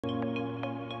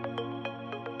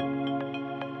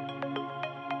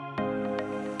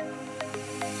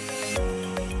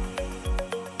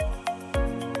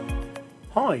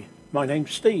Hi, my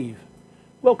name's Steve.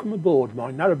 Welcome aboard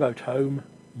my narrowboat home,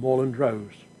 Moorland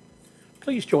Rose.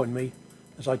 Please join me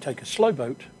as I take a slow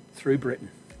boat through Britain.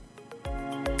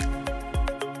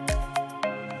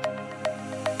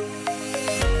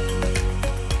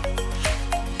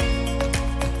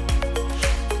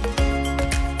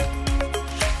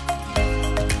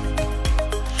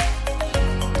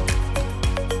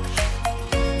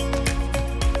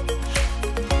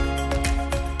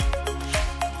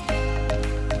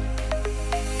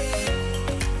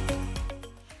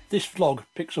 This vlog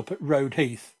picks up at Road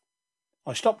Heath.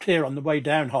 I stopped here on the way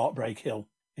down Heartbreak Hill.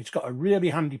 It's got a really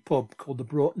handy pub called the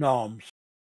Broughton Arms.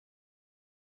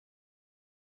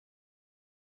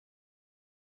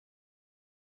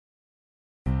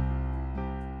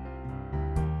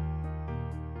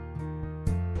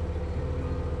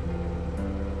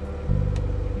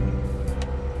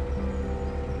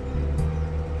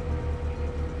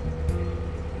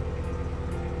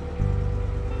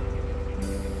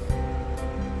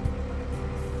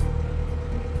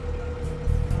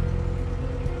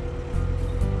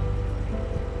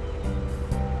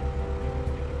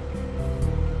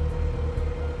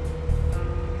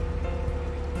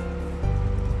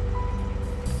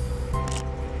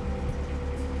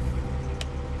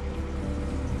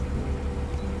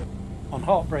 On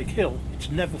Heartbreak Hill,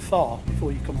 it's never far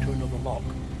before you come to another lock.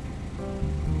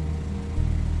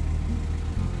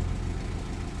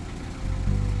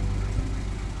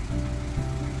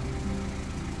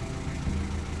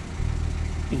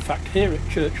 In fact, here at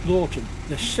Church Lawton,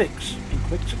 there's 6 in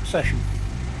quick succession.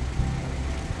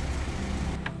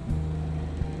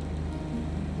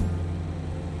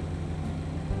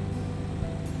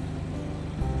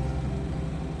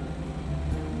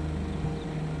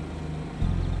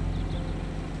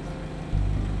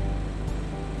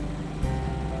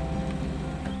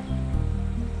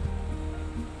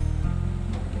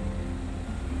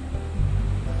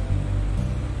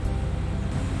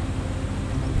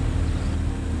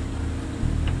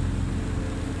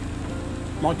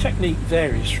 My technique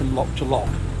varies from lock to lock.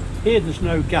 Here there's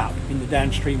no gap in the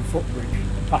downstream footbridge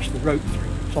to pass the rope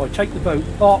through, so I take the boat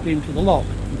partly into the lock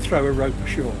and throw a rope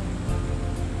ashore.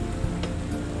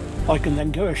 I can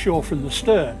then go ashore from the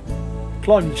stern,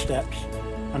 climb the steps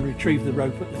and retrieve the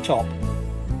rope at the top,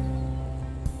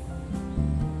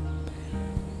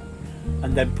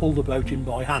 and then pull the boat in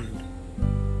by hand.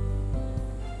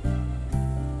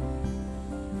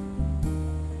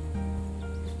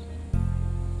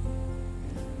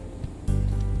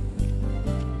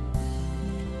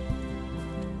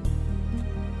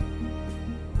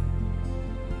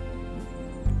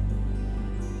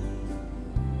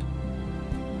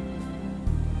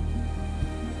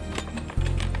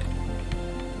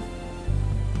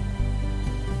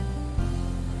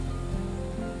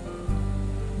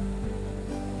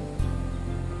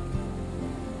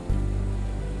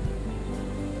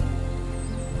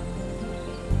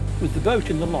 With the boat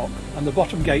in the lock and the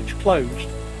bottom gates closed,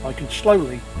 I can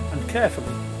slowly and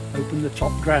carefully open the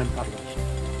top ground paddles.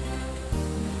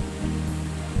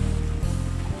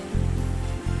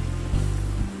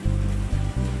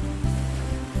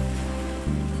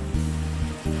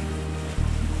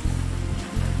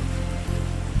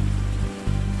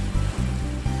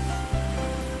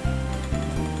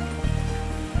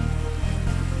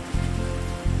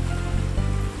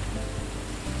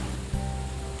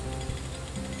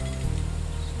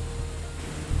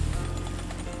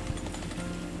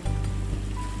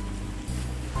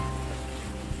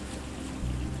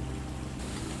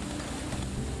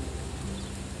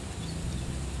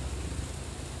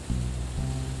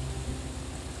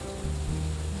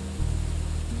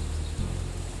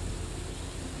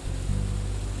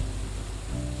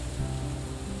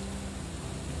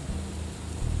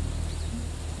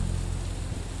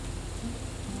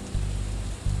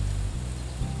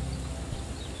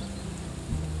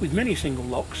 With many single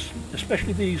locks,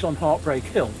 especially these on Heartbreak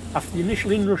Hill, after the initial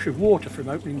inrush of water from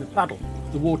opening the paddle,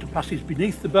 the water passes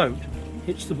beneath the boat,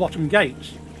 hits the bottom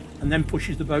gates, and then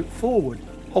pushes the boat forward,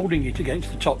 holding it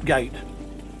against the top gate.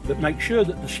 But make sure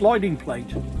that the sliding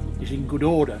plate is in good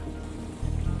order.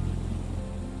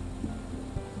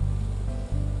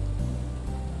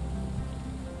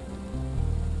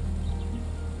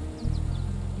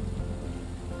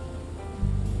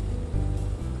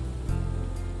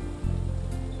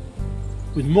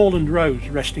 With Moorland Rose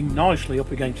resting nicely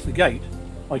up against the gate,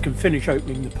 I can finish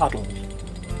opening the paddles.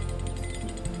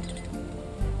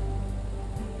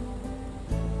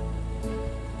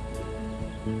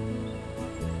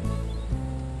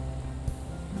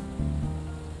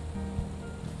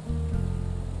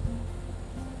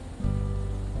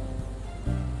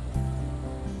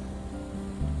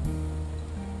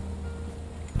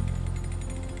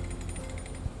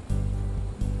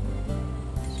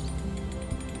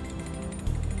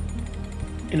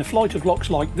 In a flight of locks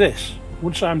like this,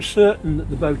 once I am certain that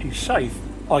the boat is safe,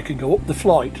 I can go up the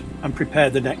flight and prepare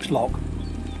the next lock.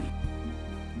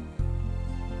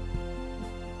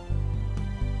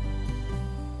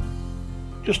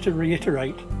 Just to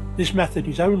reiterate, this method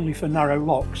is only for narrow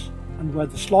locks and where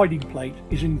the sliding plate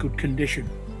is in good condition.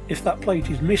 If that plate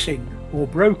is missing or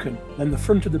broken, then the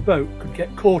front of the boat could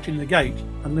get caught in the gate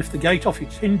and lift the gate off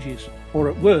its hinges, or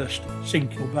at worst,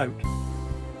 sink your boat.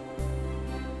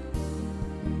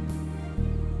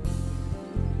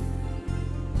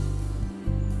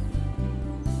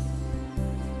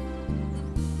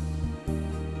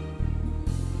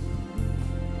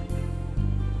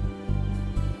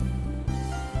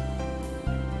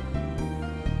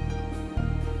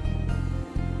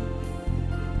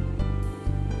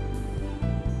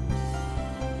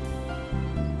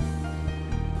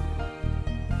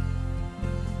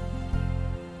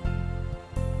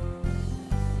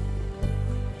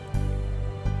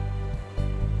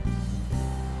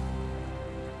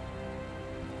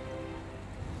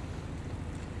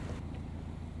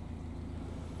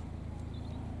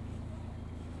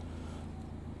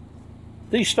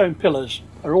 These stone pillars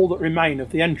are all that remain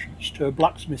of the entrance to a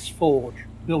blacksmith's forge,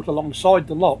 built alongside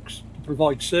the locks to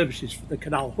provide services for the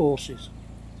canal horses.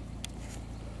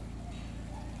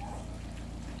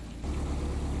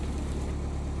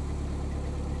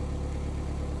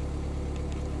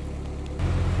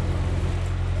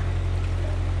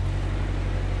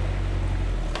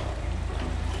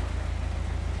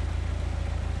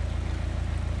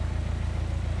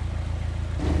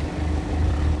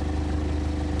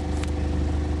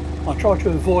 I try to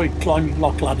avoid climbing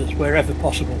lock ladders wherever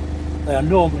possible. They are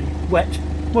normally wet,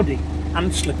 muddy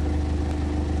and slippery.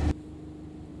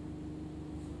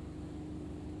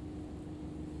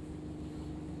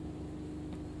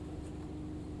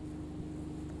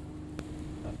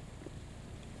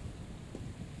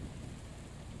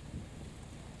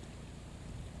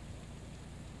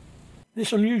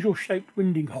 This unusual shaped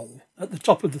winding hole at the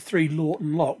top of the 3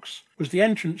 Lawton locks was the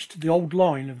entrance to the old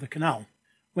line of the canal.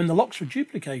 When the locks were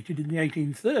duplicated in the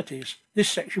 1830s, this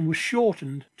section was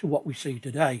shortened to what we see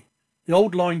today. The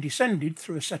old line descended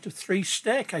through a set of 3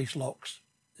 staircase locks,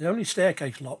 the only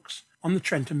staircase locks on the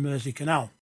Trent and Mersey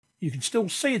Canal. You can still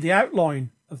see the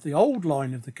outline of the old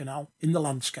line of the canal in the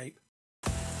landscape.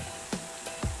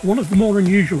 One of the more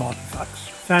unusual artefacts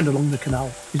found along the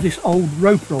canal is this old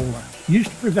rope roller, used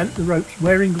to prevent the ropes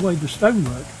wearing away the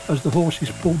stonework as the horses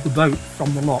pulled the boat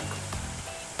from the lock.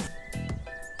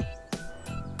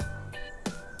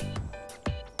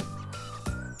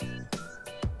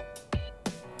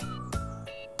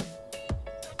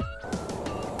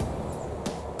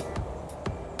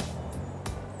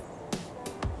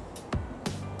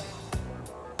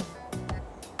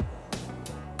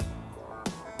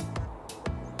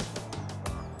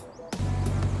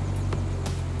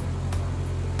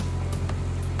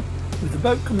 With the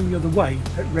boat coming the other way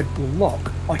at Red Bull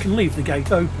Lock, I can leave the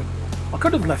gate open. I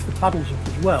could have left the paddles up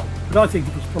as well, but I think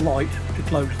it is polite to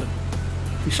close them.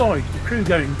 Besides, the crew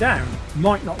going down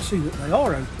might not see that they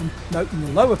are open and open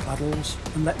the lower paddles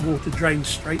and let water drain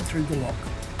straight through the lock.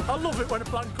 I love it when a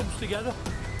plan comes together.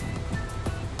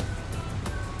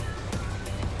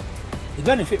 The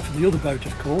benefit for the other boat,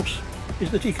 of course, is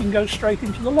that he can go straight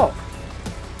into the lock.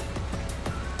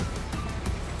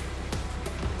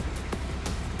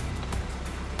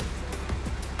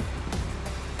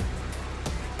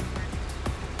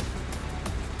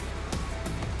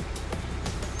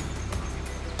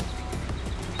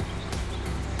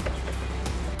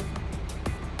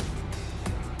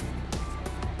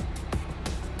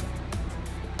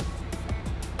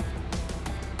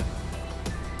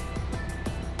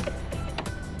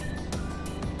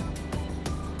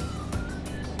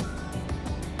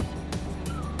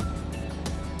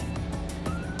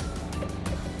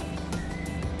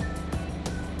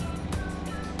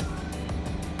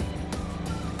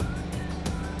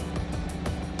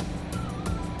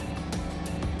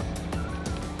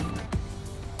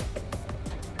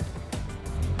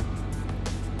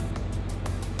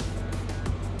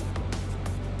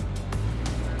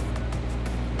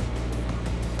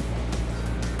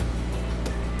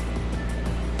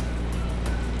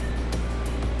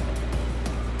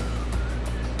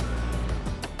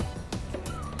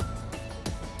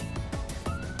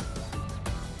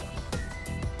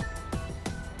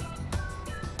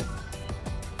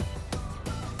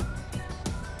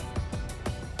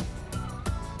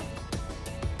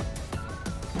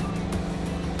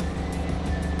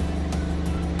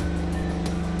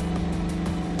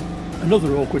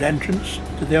 Another awkward entrance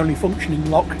to the only functioning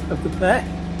lock of the pair.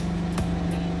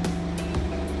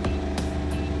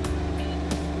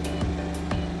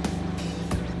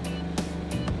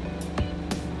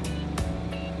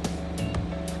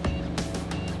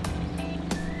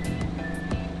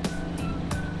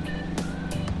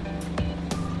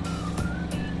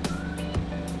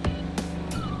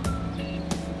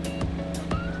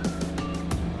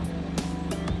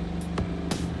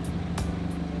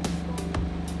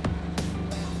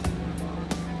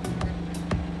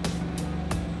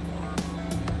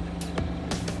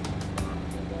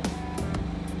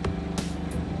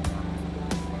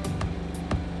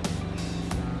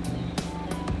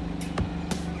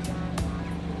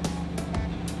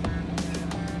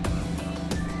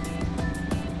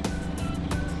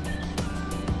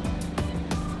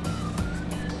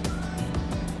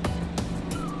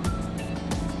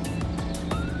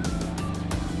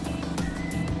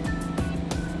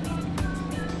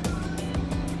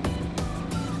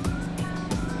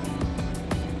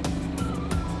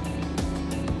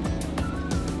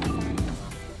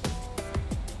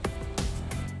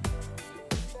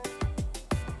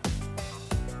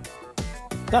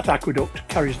 That aqueduct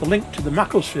carries the link to the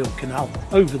Macclesfield Canal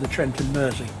over the Trent and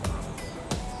Mersey.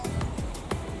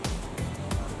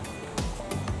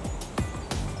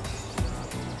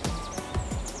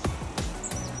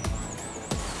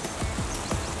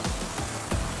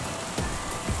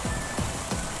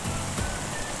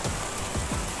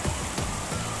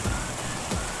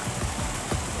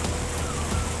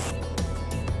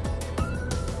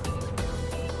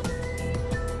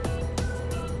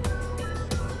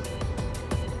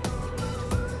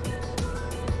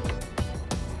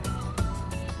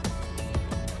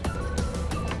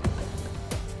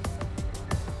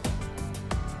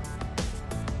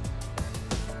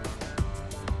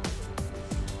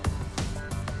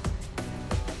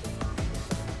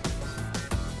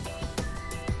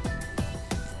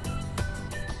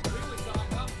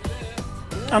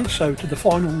 And so to the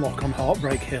final lock on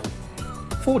Heartbreak Hill.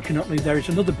 Fortunately there is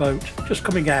another boat just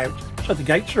coming out, so the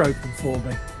gates are open for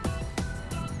me.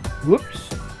 Whoops,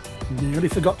 nearly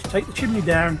forgot to take the chimney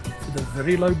down for the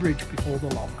very low bridge before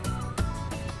the lock.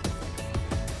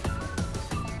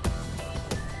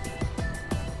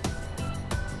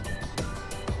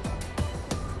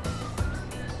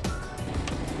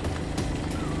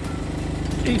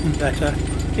 Even better,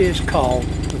 here's Carl,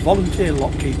 the volunteer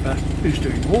lockkeeper, who's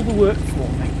doing all the work for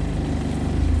me.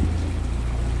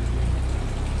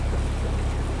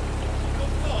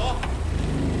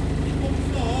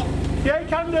 Yeah, you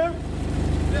can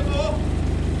do. Bit more.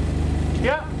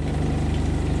 Yeah.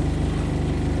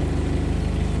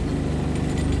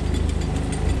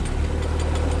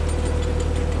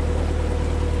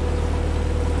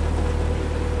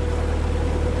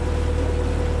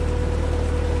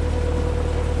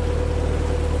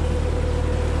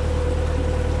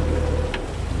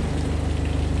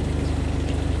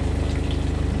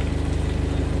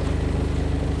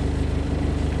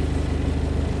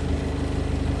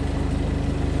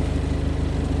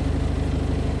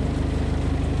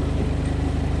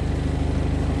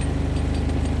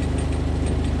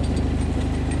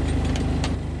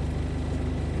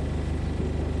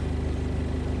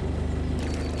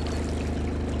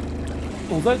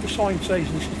 Although the sign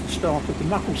says this is the start of the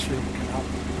Macclesfield Canal,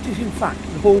 it is in fact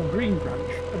the Hall Green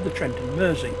branch of the Trent and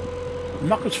Mersey.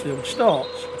 Macclesfield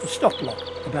starts at the stop lock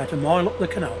about a mile up the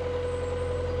canal.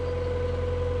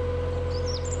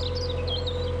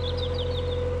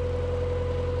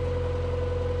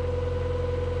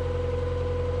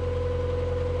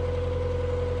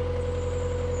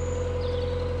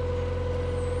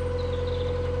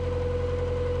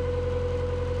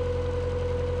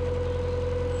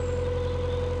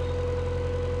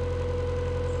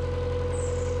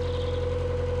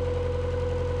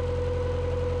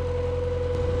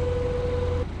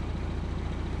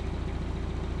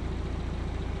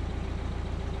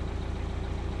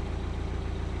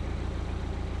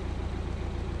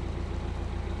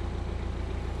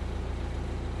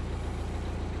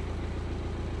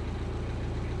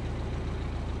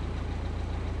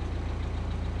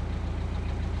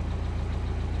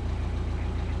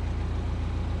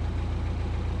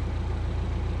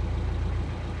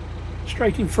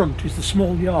 Straight in front is the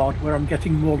small yard where I'm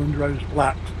getting Moorland Rose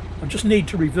blacked. I just need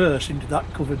to reverse into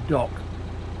that covered dock.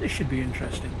 This should be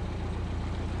interesting.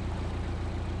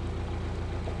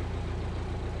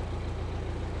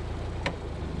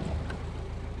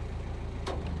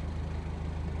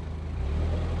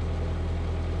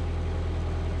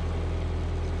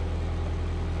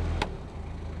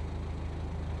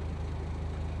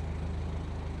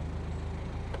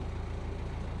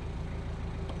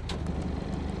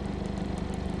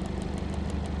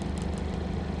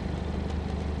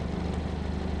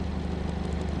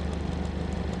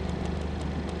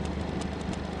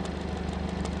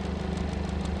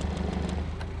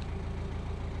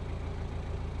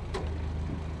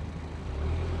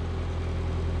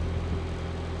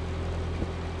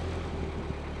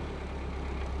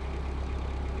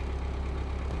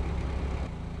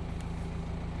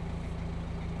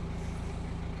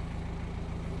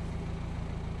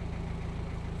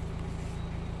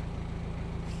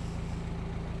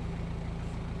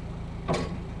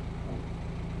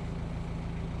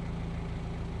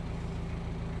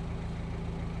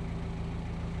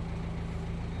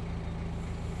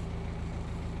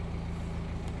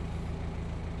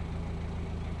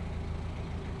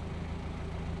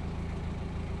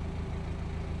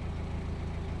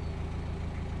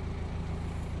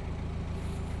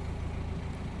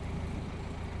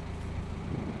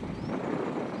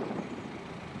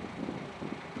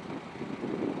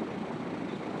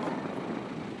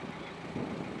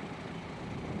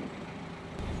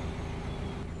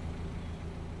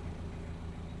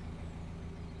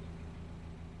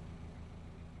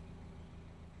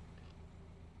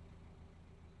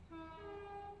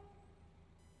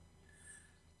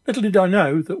 Little did I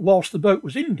know that whilst the boat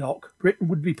was in dock, Britain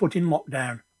would be put in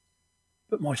lockdown.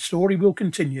 But my story will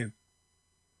continue.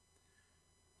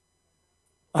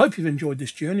 I hope you've enjoyed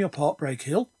this journey up Heartbreak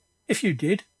Hill. If you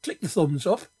did, click the thumbs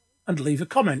up and leave a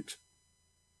comment.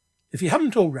 If you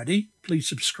haven't already, please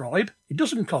subscribe. It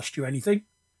doesn't cost you anything.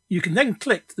 You can then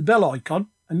click the bell icon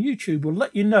and YouTube will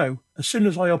let you know as soon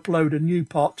as I upload a new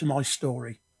part to my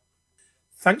story.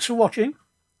 Thanks for watching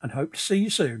and hope to see you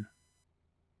soon.